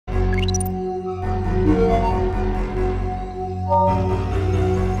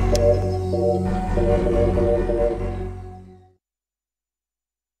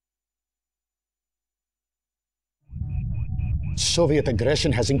Soviet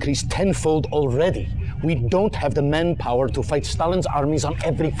aggression has increased tenfold already. We don't have the manpower to fight Stalin's armies on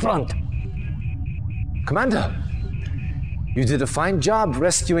every front. Commander, you did a fine job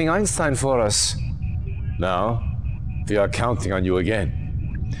rescuing Einstein for us. Now, we are counting on you again.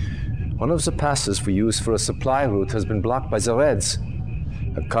 One of the passes we use for a supply route has been blocked by the Reds.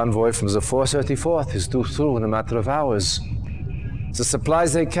 A convoy from the 434th is due through in a matter of hours. The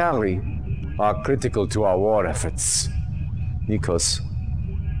supplies they carry are critical to our war efforts. Nikos,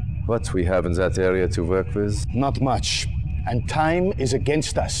 what we have in that area to work with? Not much, and time is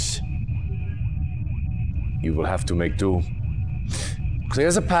against us. You will have to make do.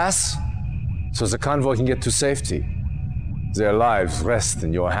 Clear the pass, so the convoy can get to safety. Their lives rest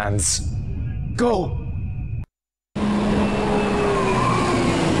in your hands. Go!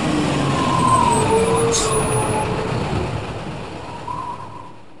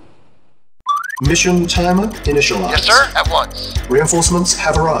 Mission timer initialized. Yes, sir. At once. Reinforcements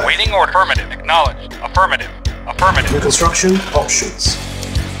have arrived. Waiting order. Affirmative. Acknowledged. Affirmative. Affirmative. New construction options.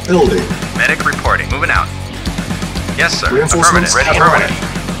 Building. Medic reporting. Moving out. Yes, sir. Reinforcements Affirmative. have Ready.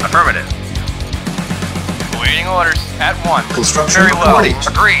 Affirmative. Affirmative. Waiting orders. At once. Construction Very well. complete.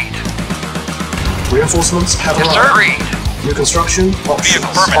 Agreed. Reinforcements have Yes, arrived. sir. Agreed. New construction options.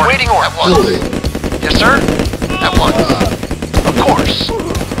 Vehicle permit. Waiting order. At once. Building. Yes, sir. At once. Of course.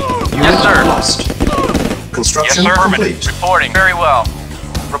 Yes, sir. Lost. Construction Yes, sir. complete. Reporting. Very well.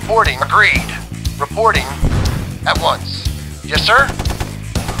 Reporting. Agreed. Reporting. At once. Yes, sir.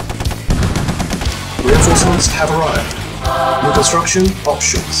 Reinforcements have arrived. New construction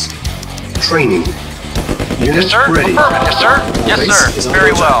options. Training. Unit Yes, sir. ready. Affirmative. Yes, sir. Yes, Base is sir. under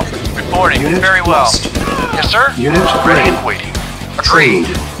Very attack. well. Reporting. Unit Very well. lost. Yes, sir. Unit Ready ready. and waiting. Trained.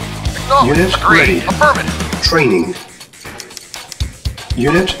 Acknowledged. Unit Agreed. ready. Affirmative. Training.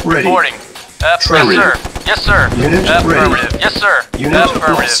 Unit ready. Reporting. Yes, Training. sir. Yes, sir. Unit Affirmative. ready. Yes, sir. Unit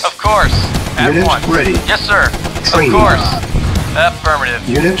Affirmative. lost. Of course. At Unit once. ready. Yes, sir. Training. Of course. Affirmative.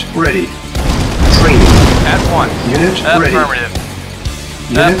 Unit ready. Training. At once. Unit ready. Affirmative.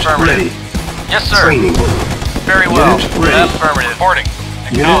 Unit Affirmative. ready. Yes, sir. Training. Very well. Unit ready. Affirmative. Reporting.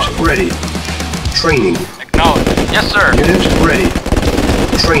 Unit Acknowledged. ready. Training. Acknowledged. Yes, sir. Unit ready.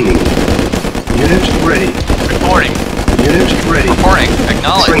 Training. Unit ready. Reporting. Unit ready. Reporting.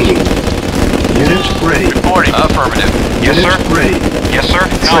 Acknowledged. Training. Unit ready. Reporting. Affirmative. Yes, Unit sir. ready. Yes, sir.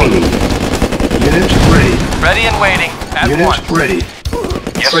 Training. Acknowledged. Unit ready. Ready and waiting. At Unit once. ready.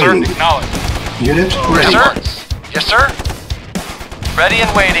 Yes, Training. sir. Acknowledged. Unit Yes, ready. sir. Yes, sir. Ready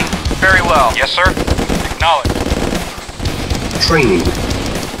and waiting. Very well. Yes, sir. Acknowledged. Training.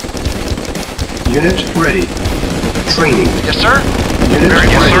 Unit ready. Training. Yes, sir. Unit Very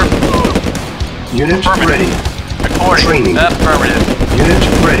yes, ready. sir. Unit Affirmative. ready. Reporting. Training. Affirmative. Unit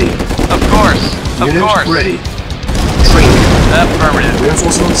ready. Of course. Of Unit course. ready. Training. Affirmative.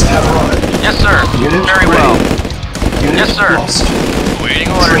 Reinforcements have arrived. Yes, sir. Unit Very ready. well. Unit Yes, sir. lost.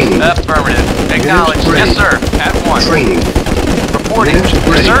 Waiting orders. Training. Affirmative. Acknowledged. ready. Yes, sir. At once. Training. Reporting. Unit Yes,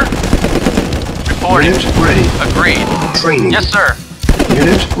 ready. sir. Reporting. Unit ready. Agreed. Training. Yes, sir.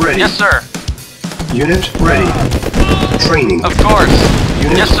 Unit ready. Yes, sir. Unit ready. Training. Of course.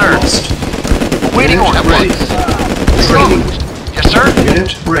 Unit Yes, sir. lost. Waiting Unit order. At ready. once. Training. Yes, sir.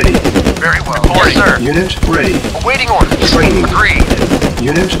 Unit ready. Very well. Yes, sir. Unit ready. Awaiting orders. Training. Agreed.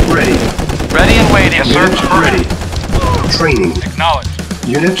 Unit ready. Ready and waiting. Yes, sir. Unit ready. Training. Acknowledged.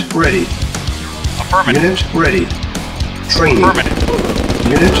 Unit ready. Affirmative. Unit ready. Training. Affirmative.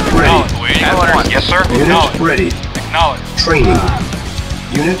 Unit ready. Acknowledged. Waiting orders. Yes, sir. Unit Acknowledged. ready. Acknowledged. Training.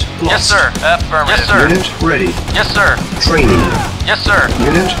 Unit lost. Yes, sir. Affirmative. Yes, sir. Unit ready. Yes, sir. Training. Yes, sir.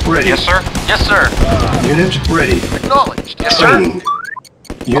 Unit ready. Yes, sir. Yes, sir. Unit ready. Acknowledged. Yes, sir. Training.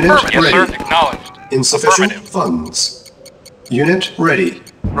 Unit Affirmative. Yes, sir. ready. Acknowledged. Insufficient Affirmative. funds. Unit ready.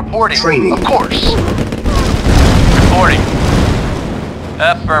 Reporting. Training. Of course. Reporting.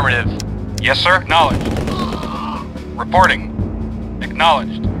 Affirmative. Yes, sir. Acknowledged. Reporting.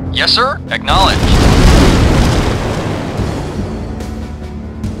 Acknowledged. Yes, sir. Acknowledged.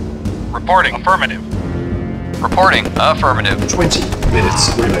 Reporting. Affirmative. Reporting. Affirmative. 20 minutes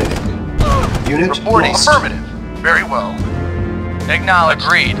remaining. Unit Reporting. lost. Affirmative. Very well. Acknowledged.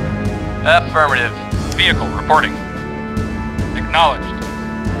 Agreed. Affirmative. Vehicle reporting. Acknowledged.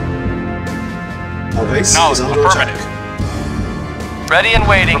 Our base is Acknowledged. under Affirmative. attack. Ready and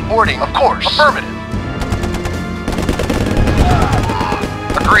waiting. Reporting. Of course. Affirmative.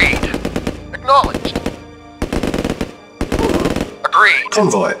 Agreed. Acknowledged. Agreed.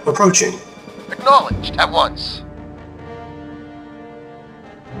 Convoy approaching. Acknowledged. At once.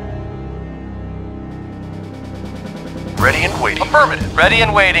 Ready and waiting. Affirmative. Ready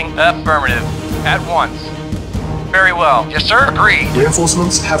and waiting. Affirmative. At once. Very well. Yes, sir. Agreed.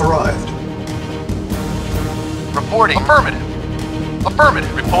 Reinforcements have arrived. Reporting. Affirmative.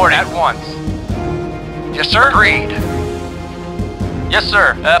 Affirmative. Report at once. Yes, sir. Agreed. Yes,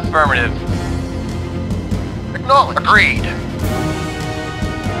 sir. Affirmative. Acknowledged. Agreed.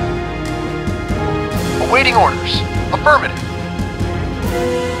 Awaiting orders. Affirmative.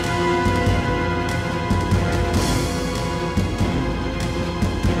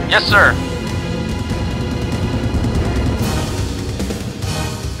 Yes, sir.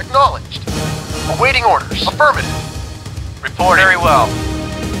 Acknowledged. Awaiting orders. Affirmative. Report very well.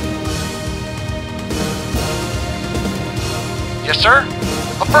 Yes, sir.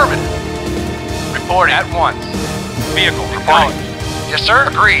 Affirmative. Report at once. Vehicle Reporting. Yes, sir.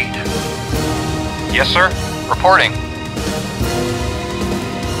 Agreed. Yes, sir. Reporting.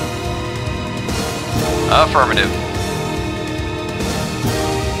 Affirmative.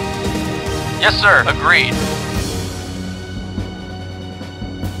 Yes, sir. Agreed.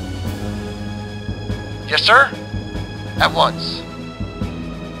 Yes, sir. At once.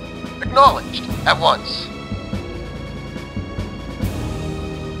 Acknowledged. At once.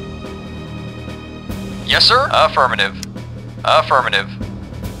 Yes, sir. Affirmative. Affirmative.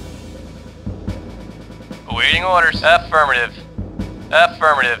 Awaiting orders. Affirmative.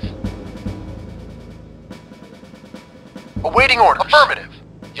 Affirmative. Awaiting orders. Affirmative.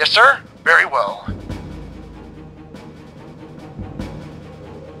 Yes, sir. Very well.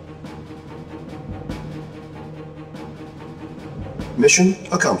 Mission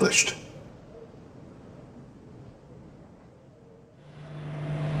accomplished.